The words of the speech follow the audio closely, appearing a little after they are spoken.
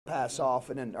pass off,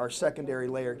 and then our secondary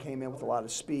layer came in with a lot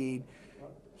of speed.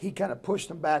 He kind of pushed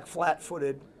them back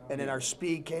flat-footed, and then our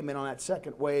speed came in on that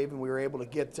second wave, and we were able to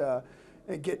get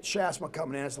Shasma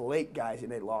coming in as the late guys,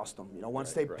 and they lost them. You know,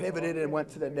 once they pivoted and went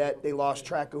to the net, they lost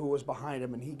track of who was behind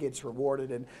him, and he gets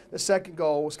rewarded. And the second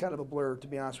goal was kind of a blur, to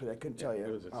be honest with you. I couldn't tell you.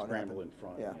 It was a scramble in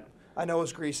front. Yeah. I know it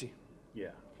was greasy.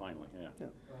 Yeah, finally, yeah.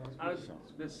 How does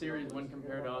this series when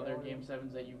compared to other Game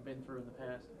 7s that you've been through in the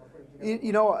past?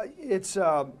 You know, it's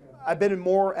I've been in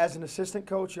more as an assistant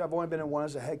coach. I've only been in one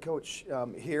as a head coach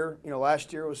here. You know,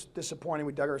 last year was disappointing.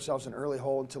 We dug ourselves an early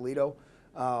hole in Toledo.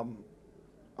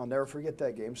 I'll never forget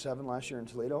that Game 7 last year in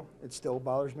Toledo. It still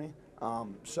bothers me.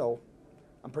 So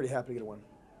I'm pretty happy to get a win.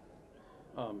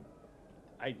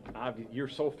 You're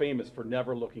so famous for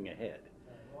never looking ahead.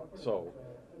 So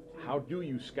how do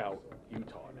you scout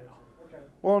Utah now?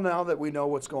 Well, now that we know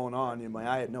what's going on,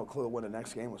 I had no clue when the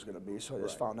next game was going to be, so I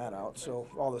just found that out. So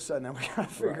all of a sudden, now we got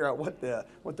to figure out what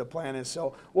the plan is.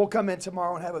 So we'll come in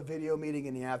tomorrow and have a video meeting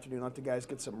in the afternoon, let the guys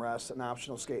get some rest, an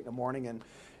optional skate in the morning, and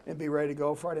be ready to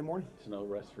go Friday morning. It's no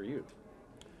rest for you.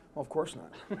 Well, of course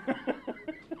not.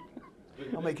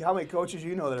 How many coaches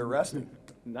you know that are resting?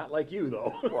 Not like you,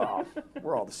 though. Well,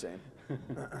 we're all the same.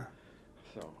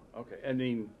 So, okay. I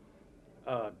mean,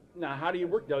 now how do you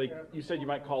work? Like, you said you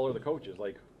might call her the coaches,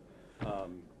 like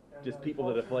just people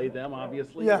that have played them,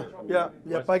 obviously? Yeah,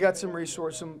 yep. I got some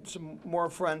resource, some more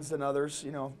friends than others.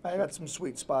 You know, I got some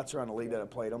sweet spots around the league that have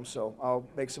played them, so I'll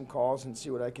make some calls and see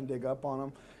what I can dig up on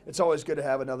them. It's always good to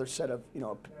have another set of,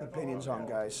 opinions on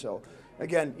guys. So,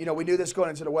 again, we knew this going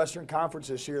into the Western Conference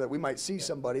this year that we might see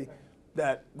somebody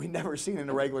that we never seen in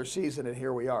the regular season, and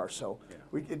here we are. So,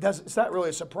 it's not really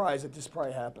a surprise that this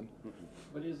probably happened.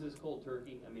 But is this cold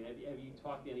turkey? I mean, have you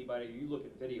talked to anybody? You look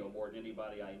at video more than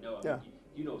anybody I know. Yeah.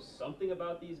 Do you know something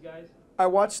about these guys? I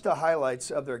watched the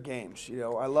highlights of their games.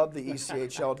 I love the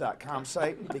ECHL.com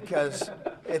site because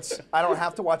I don't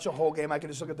have to watch a whole game. I can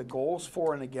just look at the goals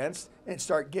for and against and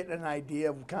start getting an idea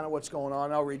of kind of what's going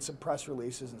on. I'll read some press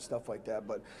releases and stuff like that.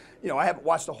 But, I haven't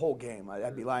watched the whole game.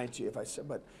 I'd be lying to you if I said,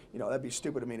 but, that'd be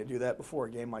stupid of me to do that before a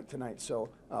game like tonight. So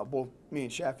me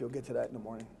and Shafi will get to that in the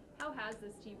morning. How has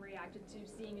this team reacted to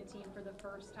seeing a team for the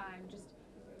first time, just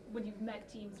when you've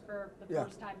met teams for the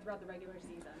first time throughout the regular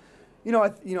season?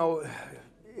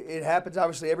 It happens.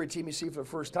 Obviously, every team you see for the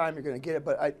first time, you're going to get it.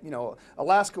 But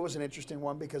Alaska was an interesting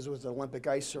one because it was an Olympic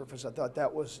ice surface. I thought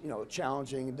that was,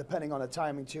 challenging. And depending on the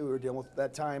timing too, we were dealing with at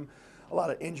that time a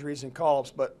lot of injuries and call-ups.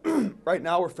 But right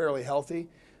now, we're fairly healthy.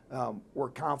 We're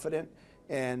confident,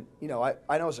 and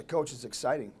I know as a coach, it's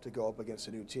exciting to go up against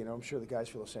a new team. I'm sure the guys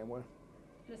feel the same way.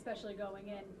 And especially going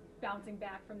in, bouncing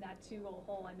back from that 2-0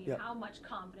 hole. I mean, how much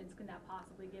confidence can that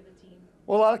possibly give a team?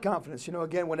 Well, a lot of confidence.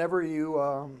 Again, whenever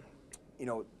you,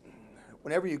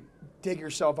 whenever you dig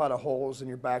yourself out of holes and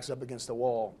your back's up against the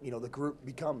wall, the group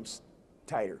becomes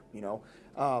tighter.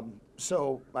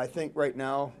 So I think right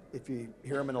now, if you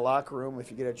hear them in the locker room,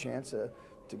 if you get a chance to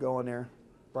go in there,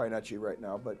 probably not you right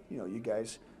now, but you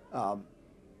guys,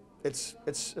 it's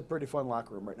a pretty fun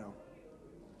locker room right now.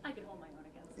 I can hold my own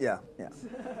against. Yeah.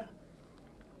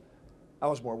 I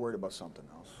was more worried about something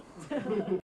else.